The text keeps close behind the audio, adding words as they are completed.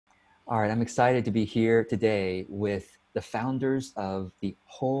All right, I'm excited to be here today with the founders of the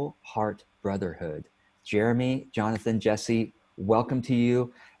Whole Heart Brotherhood. Jeremy, Jonathan, Jesse, welcome to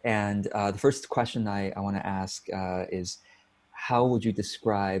you. And the first question I want to ask is, how would you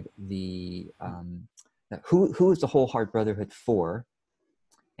describe who is the Whole Heart Brotherhood for,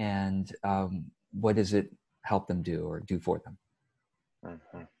 and what does it help them do or do for them?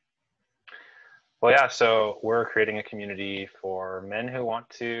 Mm-hmm. Well, yeah, so we're creating a community for men who want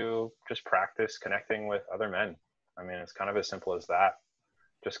to just practice connecting with other men. I mean, it's kind of as simple as that.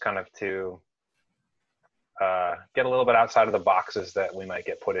 Just kind of to get a little bit outside of the boxes that we might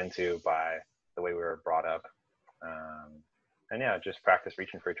get put into by the way we were brought up. And yeah, just practice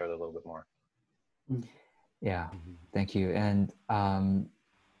reaching for each other a little bit more. Yeah, thank you. And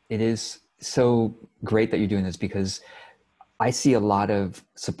it is so great that you're doing this, because I see a lot of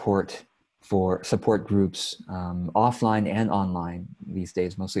support groups, offline and online these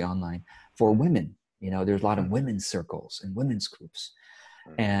days, mostly online, for women. You know, there's a lot of women's circles and women's groups.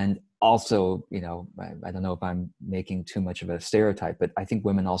 And also, you know, I don't know if I'm making too much of a stereotype, but I think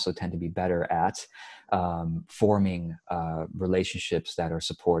women also tend to be better at forming relationships that are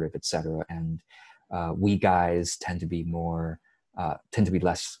supportive, et cetera. And we guys tend to be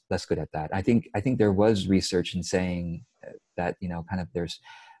less good at that. I think there was research in saying that, you know, kind of there's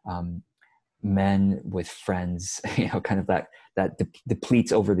men with friends, you know, kind of that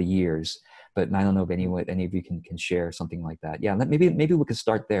depletes over the years. But I don't know if any of you can share something like that. Yeah, maybe we could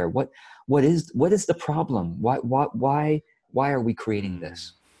start there. What is the problem? Why are we creating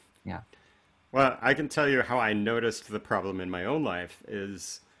this? Yeah. Well, I can tell you how I noticed the problem in my own life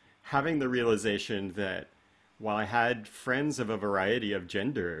is having the realization that while I had friends of a variety of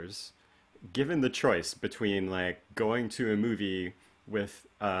genders, given the choice between like going to a movie with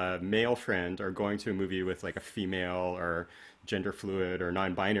a male friend or going to a movie with like a female or gender fluid or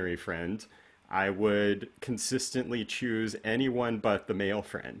non-binary friend, I would consistently choose anyone but the male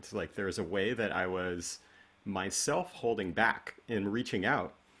friend. Like there was a way that I was myself holding back in reaching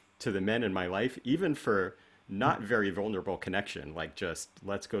out to the men in my life, even for not very vulnerable connection, like just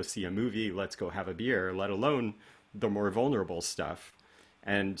let's go see a movie, let's go have a beer, let alone the more vulnerable stuff.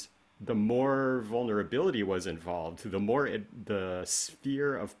 And the more vulnerability was involved, the more the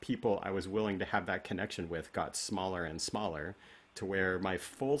sphere of people I was willing to have that connection with got smaller and smaller, to where my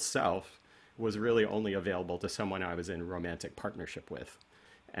full self was really only available to someone I was in romantic partnership with.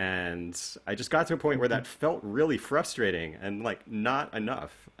 And I just got to a point where that felt really frustrating and like not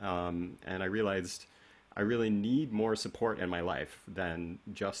enough. And I realized I really need more support in my life than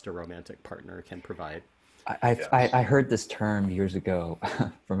just a romantic partner can provide. I heard this term years ago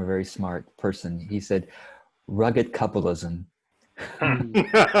from a very smart person. He said, rugged coupleism. Rugged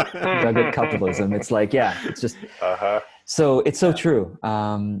coupleism. It's like, yeah, it's just, so it's so true.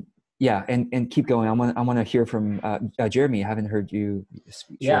 Yeah. And keep going. I want to hear from Jeremy. I haven't heard you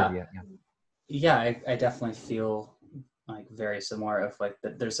share yet. Yeah. I definitely feel like very similar of like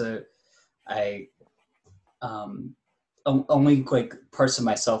that. Only like parts of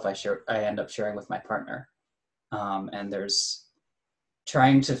myself I end up sharing with my partner. And there's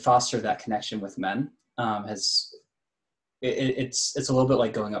trying to foster that connection with men it's a little bit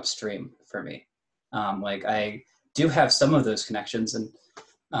like going upstream for me. Like I do have some of those connections, and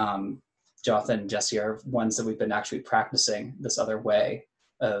Jonathan and Jesse are ones that we've been actually practicing this other way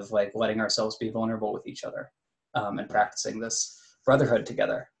of like letting ourselves be vulnerable with each other, and practicing this brotherhood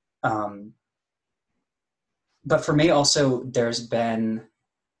together. But for me also,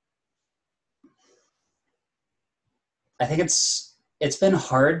 I think it's been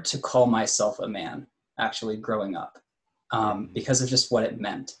hard to call myself a man actually growing up, because of just what it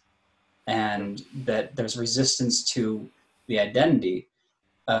meant. And that there's resistance to the identity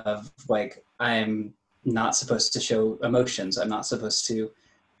of like, I'm not supposed to show emotions. I'm not supposed to,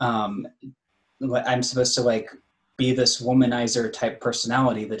 I'm supposed to like be this womanizer type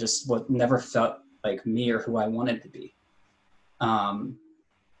personality that just never felt like me or who I wanted to be. And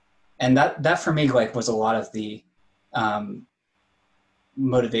that for me, like, was a lot of the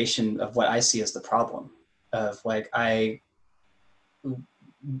motivation of what I see as the problem of like,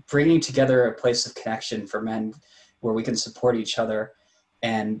 bringing together a place of connection for men where we can support each other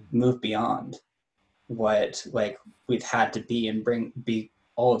and move beyond what like we've had to be and be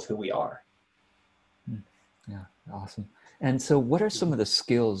all of who we are. Yeah, awesome. And so what are some of the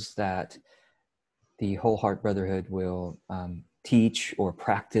skills that the Whole Heart Brotherhood will teach or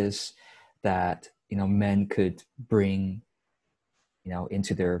practice that, you know, men could bring, you know,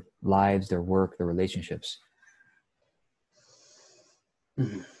 into their lives, their work, their relationships?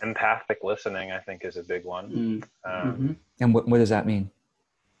 Empathic listening, I think, is a big one. And what does that mean?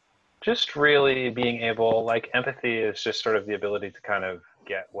 Just really being able, like, empathy is just sort of the ability to kind of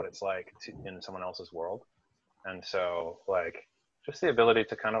get what it's like in someone else's world. And so, like, just the ability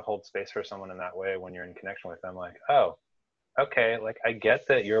to kind of hold space for someone in that way when you're in connection with them, like, oh, okay, like, I get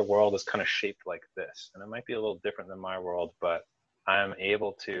that your world is kind of shaped like this, and it might be a little different than my world, but I'm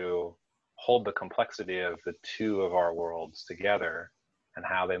able to hold the complexity of the two of our worlds together and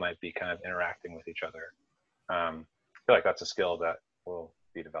how they might be kind of interacting with each other. I feel like that's a skill that we'll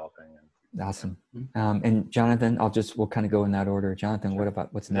be developing. And, Awesome. And Jonathan, we'll kind of go in that order. Jonathan,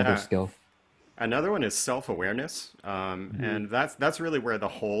 what's another skill? Another one is self-awareness. And that's really where the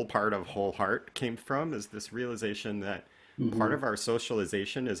whole part of Whole Heart came from, is this realization that part of our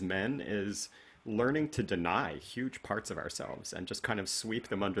socialization as men is learning to deny huge parts of ourselves and just kind of sweep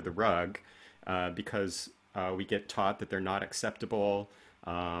them under the rug because we get taught that they're not acceptable,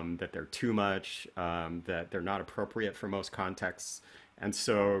 that they're too much, that they're not appropriate for most contexts. And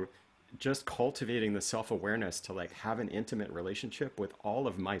so just cultivating the self-awareness to like have an intimate relationship with all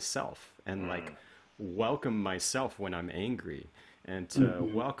of myself and like welcome myself when I'm angry, and to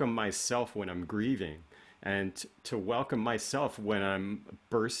welcome myself when I'm grieving, and to welcome myself when I'm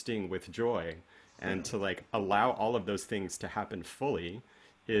bursting with joy, and to like allow all of those things to happen fully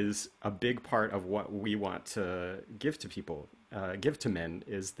is a big part of what we want to give to people, give to men,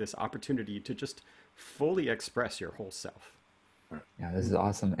 is this opportunity to just fully express your whole self. Yeah, this is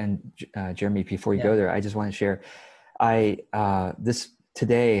awesome. And Jeremy, before you go there, I just want to share, this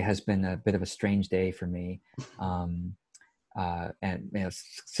today has been a bit of a strange day for me. And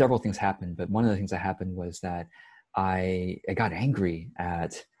several things happened, but one of the things that happened was that I got angry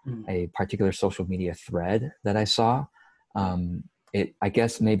at a particular social media thread that I saw. I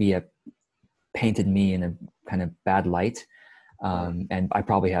guess maybe it painted me in a kind of bad light. And I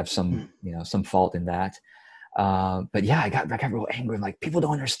probably have some fault in that. But yeah, I got real angry. I'm like, people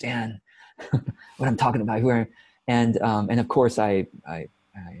don't understand what I'm talking about here. And of course I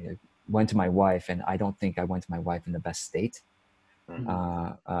went to my wife, and I don't think I went to my wife in the best state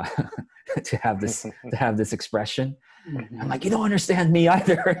to have this expression. I'm like, you don't understand me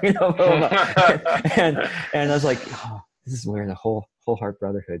either, and I was like, oh, this is where the whole heart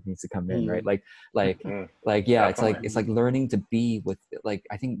brotherhood needs to come in, right? Yeah, it's like learning to be with, like,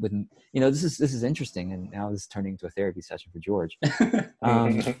 I think with, this is interesting, and now this is turning into a therapy session for George.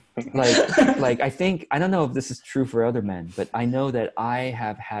 I think, I don't know if this is true for other men, but I know that I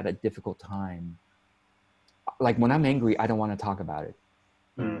have had a difficult time. Like when I'm angry, I don't want to talk about it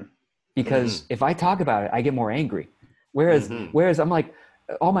because if I talk about it, I get more angry. Whereas I'm like,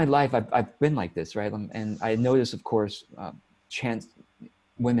 all my life I've been like this, right? And I notice, of course,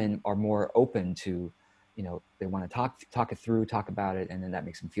 women are more open to, they want to talk it through, talk about it, and then that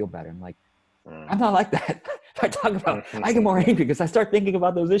makes them feel better. I'm like, I'm not like that. If I talk about it, I get more angry because I start thinking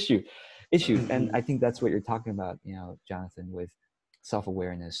about those issues. And I think that's what you're talking about, Jonathan, with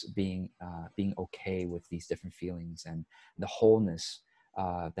self-awareness, being okay with these different feelings, and the wholeness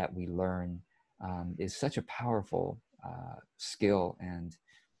that we learn is such a powerful skill and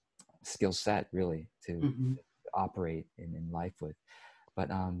skill set, really, to operate in life with. But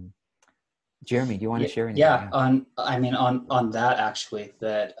Jeremy, do you want to share anything? Yeah, on that, actually,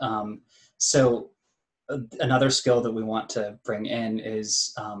 that so another skill that we want to bring in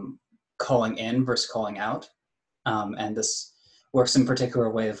is calling in versus calling out, and this works in particular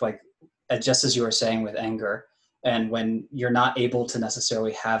way of, like, just as you were saying with anger, and when you're not able to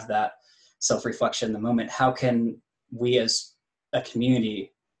necessarily have that self-reflection in the moment, how can we as a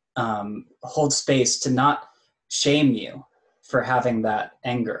community hold space to not shame you for having that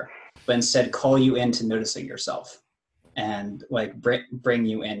anger, but instead call you into noticing yourself and like bring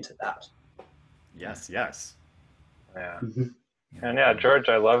you into that. Yes. Yeah. And yeah, George,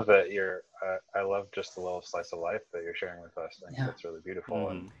 I love that I love just the little slice of life that you're sharing with us. I think that's really beautiful.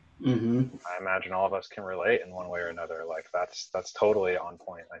 And I imagine all of us can relate in one way or another. Like that's totally on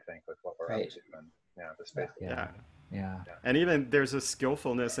point, I think, with what we're up to, and the space. Yeah. And even there's a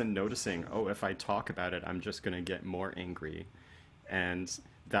skillfulness in noticing, if I talk about it, I'm just going to get more angry. And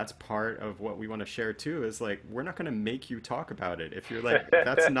that's part of what we want to share too, is like, we're not going to make you talk about it if you're like,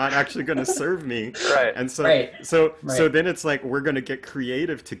 that's not actually going to serve me. Right. And so then it's like, we're going to get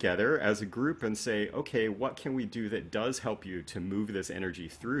creative together as a group and say, okay, what can we do that does help you to move this energy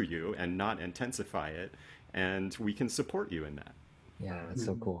through you and not intensify it? And we can support you in that. Yeah, that's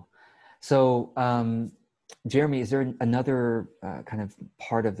so cool. So, Jeremy, is there another kind of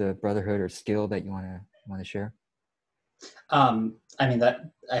part of the brotherhood or skill that you want to share? That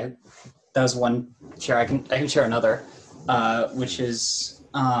was one share. I can share another, which is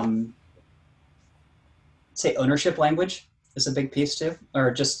say ownership language. is a big piece too,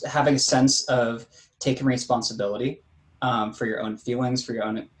 or just having a sense of taking responsibility for your own feelings, for your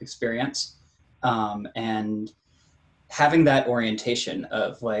own experience, and having that orientation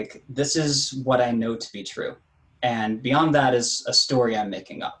of like, this is what I know to be true, and beyond that is a story I'm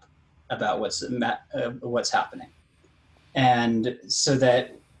making up about what's happening, and so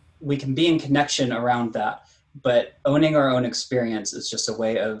that we can be in connection around that. But owning our own experience is just a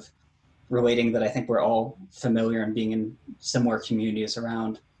way of relating that I think we're all familiar and being in similar communities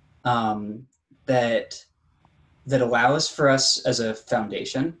around, that allows for us as a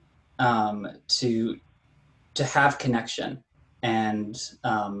foundation to have connection and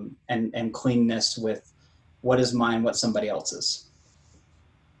cleanness with what is mine, what somebody else's.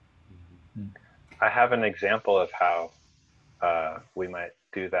 I have an example of how we might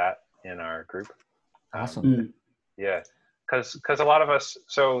do that in our group. Awesome. Yeah, because a lot of us,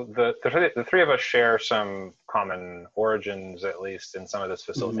 so the three of us share some common origins, at least in some of this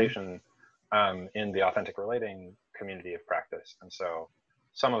facilitation in the authentic relating community of practice. And so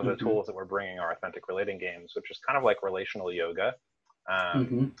some of the tools that we're bringing are authentic relating games, which is kind of like relational yoga.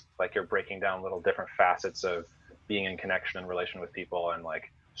 Like you're breaking down little different facets of being in connection and relation with people, and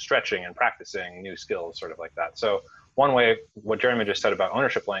like stretching and practicing new skills, sort of like that. So one way, what Jeremy just said about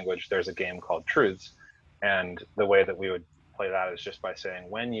ownership language, there's a game called Truths. And the way that we would play that is just by saying,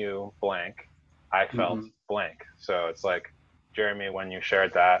 when you blank, I felt blank. So it's like, Jeremy, when you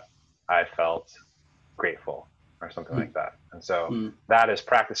shared that, I felt grateful, or something like that. And so that is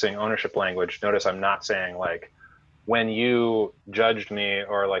practicing ownership language. Notice I'm not saying like, when you judged me,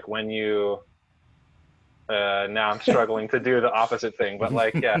 or like when you, now I'm struggling to do the opposite thing, but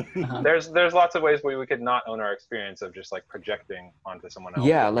like, yeah, there's lots of ways where we could not own our experience of just like projecting onto someone else.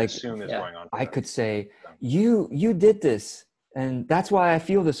 Yeah, what we like assume is going on. I could say, you did this, and that's why I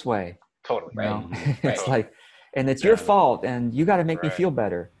feel this way. Totally. You know? It's Totally. like, and it's your fault, and you got to make me feel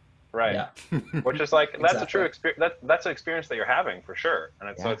better. Right. Yeah. Which is like, that's a true experience. That's an experience that you're having for sure.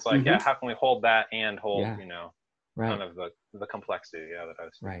 And so it's like, how can we hold that and hold, you know, kind of the complexity, that I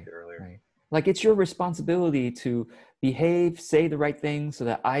was speaking to earlier. Right. Like, it's your responsibility to behave, say the right thing so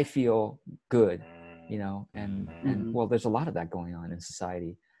that I feel good, you know, and well, there's a lot of that going on in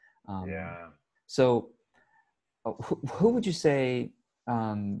society. So who would you say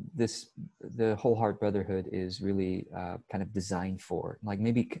the Whole Heart Brotherhood is really kind of designed for? Like,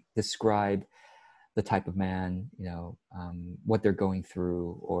 maybe describe the type of man, you know, what they're going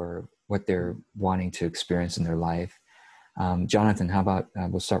through or what they're wanting to experience in their life. Jonathan, how about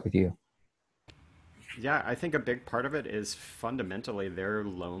we'll start with you. Yeah, I think a big part of it is fundamentally they're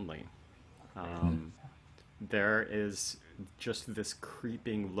lonely. There is just this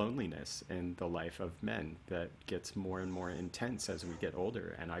creeping loneliness in the life of men that gets more and more intense as we get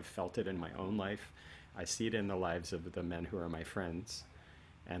older. And I've felt it in my own life. I see it in the lives of the men who are my friends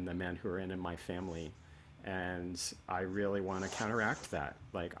and the men who are in my family. And I really want to counteract that.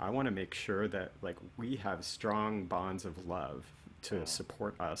 Like, I want to make sure that like we have strong bonds of love to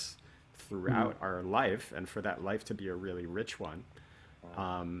support us throughout our life, and for that life to be a really rich one.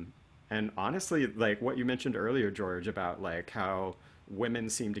 And honestly, like what you mentioned earlier, George, about like how women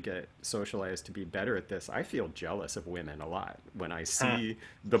seem to get socialized to be better at this. I feel jealous of women a lot when I see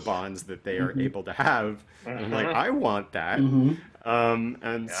the bonds that they are able to have. I'm like, I want that.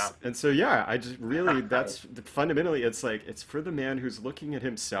 And so, yeah, I just really, that's fundamentally, it's like, it's for the man who's looking at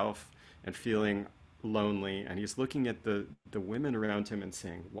himself and feeling lonely, and he's looking at the women around him and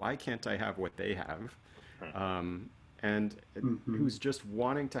saying, why can't I have what they have? And who's just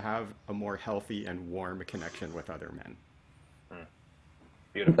wanting to have a more healthy and warm connection with other men.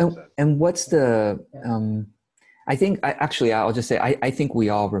 Beautiful. And what's the I think I'll just say I think we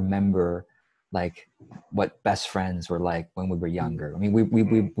all remember like what best friends were like when we were younger. I mean,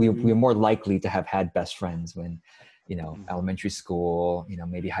 we're more likely to have had best friends when, you know, elementary school, you know,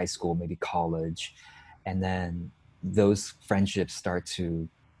 maybe high school, maybe college, and then those friendships start to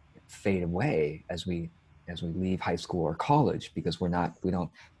fade away as we leave high school or college, because we don't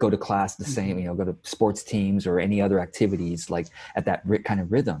go to class the same, you know, go to sports teams or any other activities like at that kind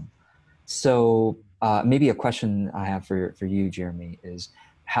of rhythm. So maybe a question I have for you, Jeremy, is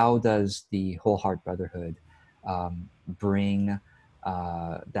how does the Whole Heart Brotherhood bring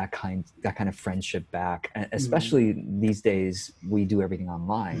that kind of friendship back? Especially these days, we do everything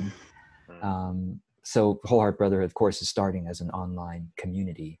online. So Whole Heart Brotherhood, of course, is starting as an online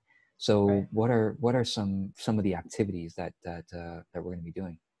community. So what are some of the activities that we're going to be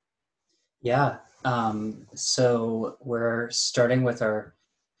doing? Yeah. So we're starting with our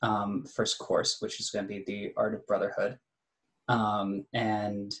first course, which is going to be the Art of Brotherhood.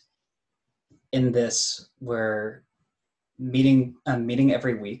 And in this, we're meeting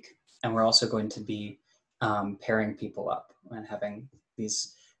every week, and we're also going to be pairing people up and having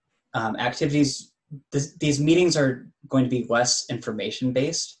these activities. These meetings are going to be less information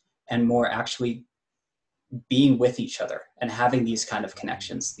based and more actually being with each other and having these kind of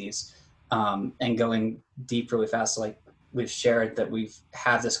connections, these and going deep really fast. Like we've shared that we've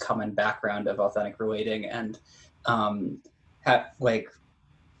had this common background of authentic relating, and like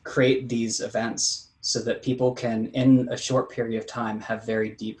create these events so that people can, in a short period of time, have very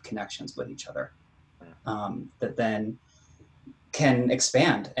deep connections with each other that then can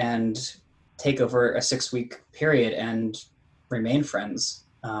expand and take over a 6-week period and remain friends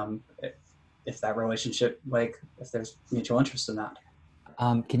if that relationship, like if there's mutual interest in that.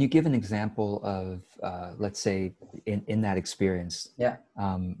 Can you give an example of, let's say, in that experience? Yeah.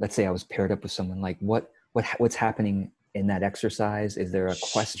 Let's say I was paired up with someone. Like, what's happening in that exercise? Is there a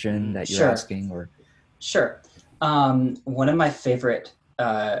question that you're asking, or? Sure. One of my favorite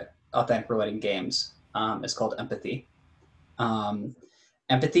authentic relating games is called Empathy.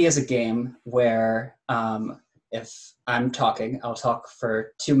 Empathy is a game where if I'm talking, I'll talk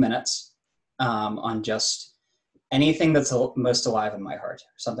for 2 minutes on just anything that's most alive in my heart,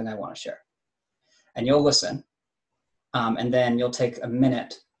 something I want to share. And you'll listen, and then you'll take a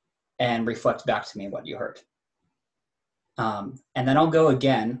minute and reflect back to me what you heard. And then I'll go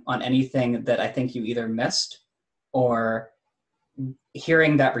again on anything that I think you either missed, or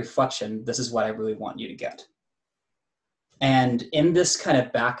hearing that reflection, this is what I really want you to get. And in this kind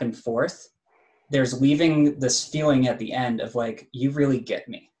of back and forth, there's leaving this feeling at the end of like, you really get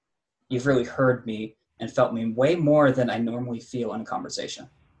me. You've really heard me and felt me way more than I normally feel in a conversation.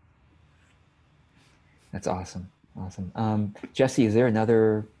 That's awesome. Awesome. Jesse, is there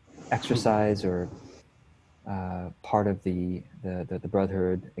another exercise or part of the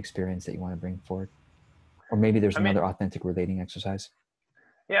brotherhood experience that you want to bring forward? Or maybe there's another authentic relating exercise?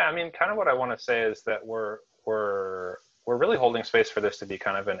 Yeah, I mean, kind of what I want to say is that we're really holding space for this to be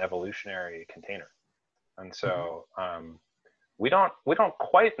kind of an evolutionary container. And so we don't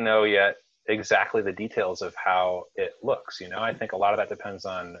quite know yet exactly the details of how it looks. You know, I think a lot of that depends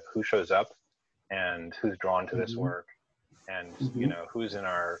on who shows up and who's drawn to this work, and you know, who's in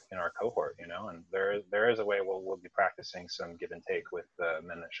our cohort. You know, and there is a way we'll be practicing some give and take with the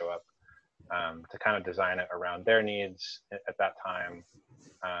men that show up to kind of design it around their needs at that time,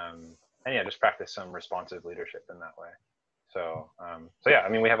 and yeah, just practice some responsive leadership in that way. So yeah, I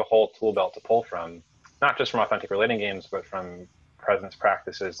mean, we have a whole tool belt to pull from, not just from authentic relating games, but from presence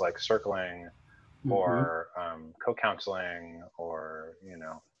practices like circling, or co-counseling, or, you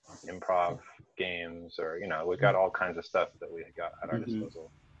know, improv games, or, you know, we've got all kinds of stuff that we got at our disposal.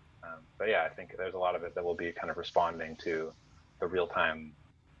 But yeah, I think there's a lot of it that will be kind of responding to the real-time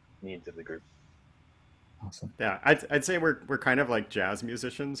needs of the group. Awesome. Yeah, I'd say we're kind of like jazz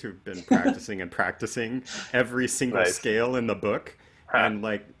musicians who've been practicing and practicing every single scale in the book. And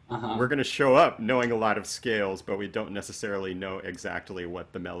like, we're going to show up knowing a lot of scales, but we don't necessarily know exactly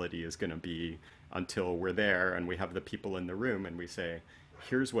what the melody is going to be until we're there and we have the people in the room and we say,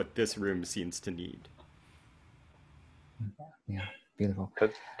 here's what this room seems to need. Yeah, beautiful.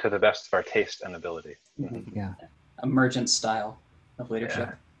 To the best of our taste and ability. Yeah. Emergent style of leadership.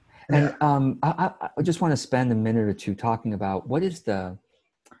 Yeah. And I just want to spend a minute or two talking about what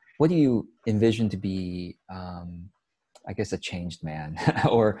do you envision to be, I guess, a changed man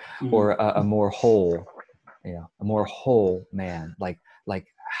or a more whole, you know, a more whole man. Like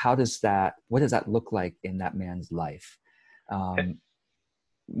what does that look like in that man's life?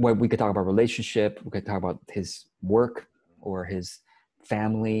 What we could talk about relationship, we could talk about his work or his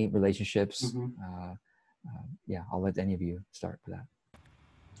family relationships. Yeah, I'll let any of you start with that.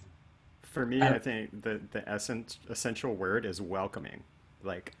 For me, I think the essential word is welcoming.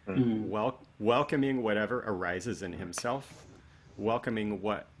 Like welcoming whatever arises in himself, welcoming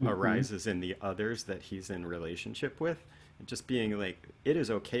what arises in the others that he's in relationship with, and just being like, it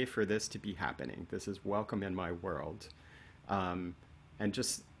is okay for this to be happening. This is welcome in my world. And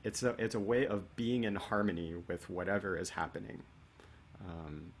just it's a way of being in harmony with whatever is happening.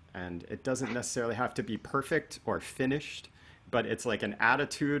 And it doesn't necessarily have to be perfect or finished, but it's like an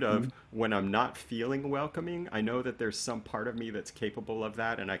attitude of when I'm not feeling welcoming, I know that there's some part of me that's capable of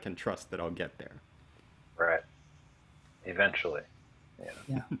that, and I can trust that I'll get there. Right. Eventually.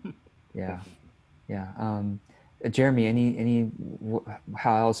 Yeah. Jeremy,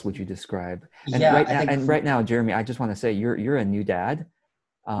 how else would you describe? And right now, Jeremy, I just want to say you're a new dad,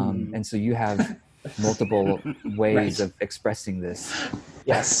 and so you have multiple ways of expressing this.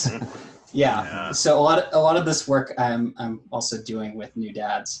 Yes. Yeah. So a lot of this work I'm also doing with new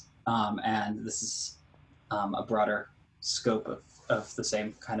dads, and this is a broader scope of the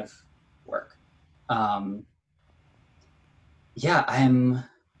same kind of work. Yeah,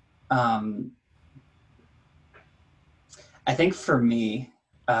 I think for me,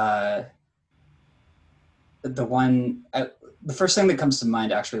 the first thing that comes to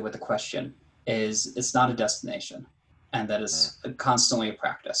mind actually with the question is it's not a destination, and that is constantly a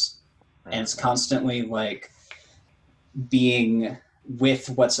practice. And it's constantly like being with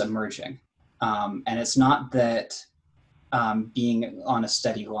what's emerging. And it's not that being on a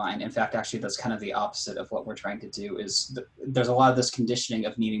steady line. In fact, actually, that's kind of the opposite of what we're trying to do. There's a lot of this conditioning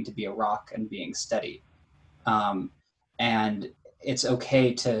of needing to be a rock and being steady. And it's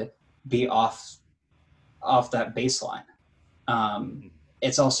okay to be off that baseline.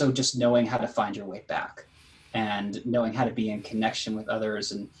 It's also just knowing how to find your way back and knowing how to be in connection with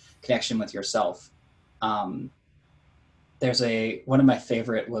others and connection with yourself. There's one of my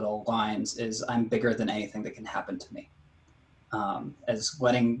favorite little lines is, "I'm bigger than anything that can happen to me." As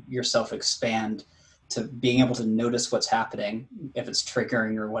letting yourself expand to being able to notice what's happening, if it's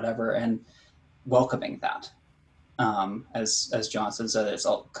triggering or whatever, and welcoming that. As Johnson said, it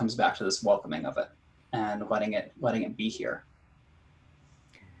all comes back to this welcoming of it and letting it be here.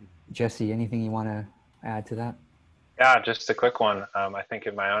 Jesse, anything you want to add to that? Yeah, just a quick one. I think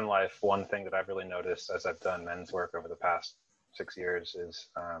in my own life, one thing that I've really noticed as I've done men's work over the past 6 years is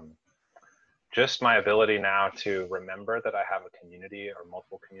just my ability now to remember that I have a community or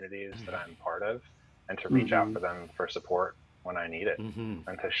multiple communities that I'm part of, and to reach out for them for support when I need it,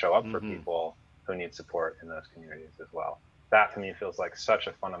 and to show up for people who need support in those communities as well. That to me feels like such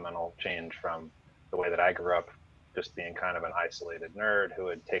a fundamental change from the way that I grew up, just being kind of an isolated nerd who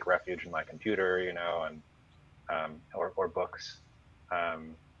would take refuge in my computer, and or books,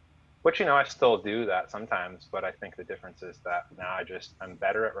 which, I still do that sometimes, but I think the difference is that now I'm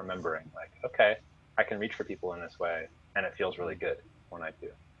better at remembering, like, okay, I can reach for people in this way, and it feels really good when I do.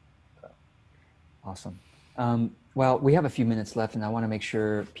 So. Awesome. Well, we have a few minutes left, and I want to make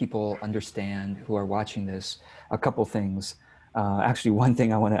sure people understand, who are watching this, a couple things. Actually, one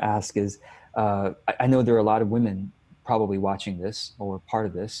thing I want to ask is, I know there are a lot of women probably watching this or part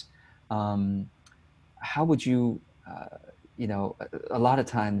of this. How would you, a lot of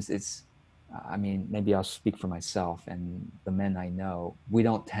times it's, maybe I'll speak for myself and the men I know, we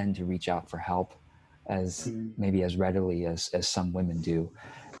don't tend to reach out for help maybe as readily as some women do.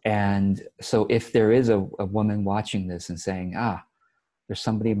 And so if there is a woman watching this and saying, there's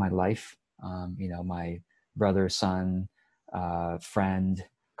somebody in my life, my brother, son, friend,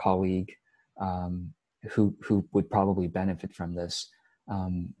 colleague, who would probably benefit from this,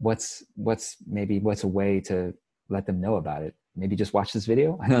 what's a way to let them know about it? Maybe just watch this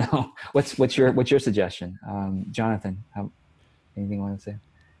video. I don't know. What's your suggestion? Jonathan, anything you want to say?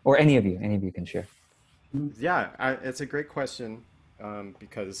 Or any of you can share. Yeah, it's a great question,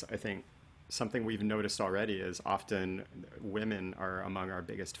 because I think something we've noticed already is often women are among our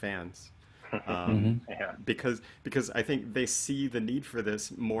biggest fans. Because I think they see the need for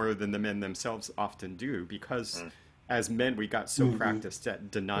this more than the men themselves often do, because as men we got so practiced at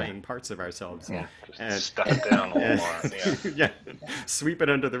denying parts of ourselves, and stuff it down a little more. Sweep it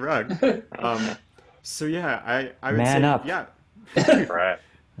under the rug. So yeah, I would Man say up. Right.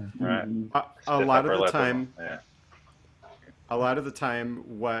 A lot of the time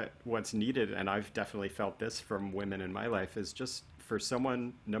what's needed, and I've definitely felt this from women in my life, is just for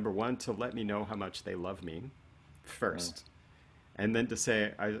someone, number one, to let me know how much they love me first, and then to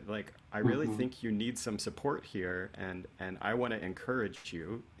say, I really think you need some support here, and I want to encourage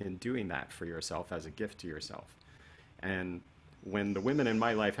you in doing that for yourself as a gift to yourself. And when the women in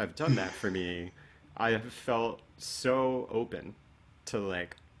my life have done that for me, I have felt so open to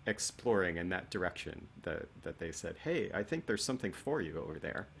exploring in that direction, that they said, hey, I think there's something for you over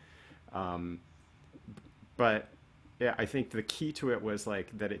there. But yeah, I think the key to it was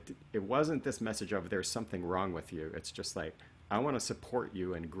that it wasn't this message of there's something wrong with you. It's just I want to support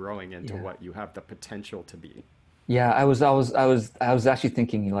you in growing into what you have the potential to be. Yeah, I was actually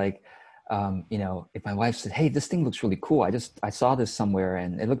thinking if my wife said, hey, this thing looks really cool. I saw this somewhere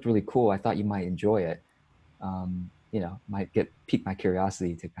and it looked really cool. I thought you might enjoy it. Might pique my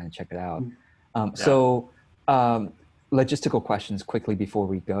curiosity to kind of check it out. So logistical questions quickly before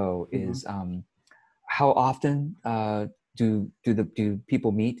we go is, how often do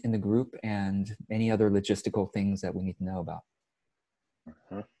people meet in the group, and any other logistical things that we need to know about?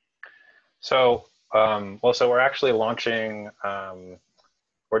 So, so we're actually launching,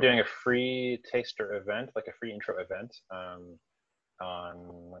 we're doing a free taster event, like a free intro event,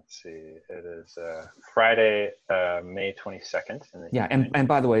 let's see, it is Friday, May 22nd. Yeah, and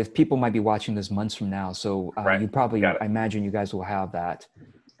by the way, if people might be watching this months from now, so you probably, I imagine you guys will have that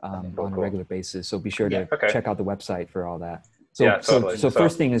on a regular basis. So be sure to check out the website for all that. So, yeah, totally. So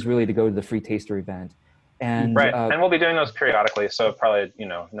first thing is really to go to the free taster event. And, and we'll be doing those periodically. So probably,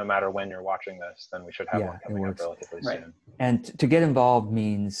 no matter when you're watching this, then we should have one coming up relatively soon. And to get involved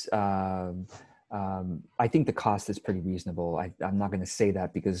means, I think the cost is pretty reasonable. I'm not going to say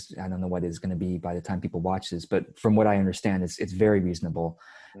that because I don't know what it's going to be by the time people watch this, but from what I understand, it's very reasonable,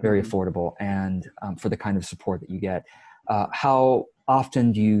 very affordable, and for the kind of support that you get. How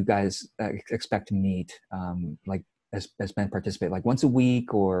often do you guys expect to meet, like as men participate, like once a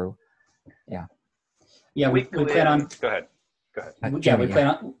week or? Yeah, we plan on. Go ahead.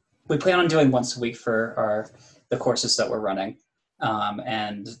 We plan on doing once a week for the courses that we're running,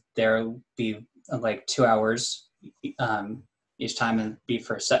 and there'll be like 2 hours each time, and be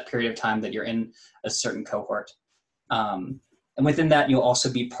for a set period of time that you're in a certain cohort. And within that, you'll also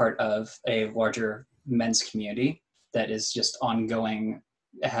be part of a larger men's community that is just ongoing.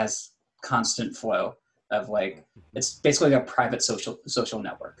 It has constant flow of it's basically a private social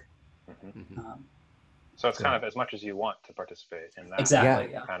network. So it's kind of as much as you want to participate in that.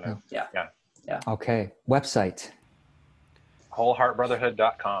 Exactly. Yeah. Okay. Website.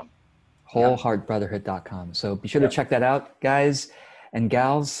 wholeheartbrotherhood.com. wholeheartbrotherhood.com. So be sure to check that out, guys and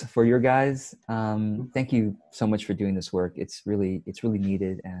gals. For your guys, thank you so much for doing this work. It's really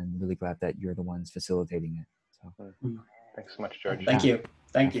needed, and really glad that you're the ones facilitating it. So thanks so much, George. Thank you.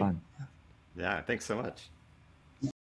 Have fun. Yeah, thanks so much.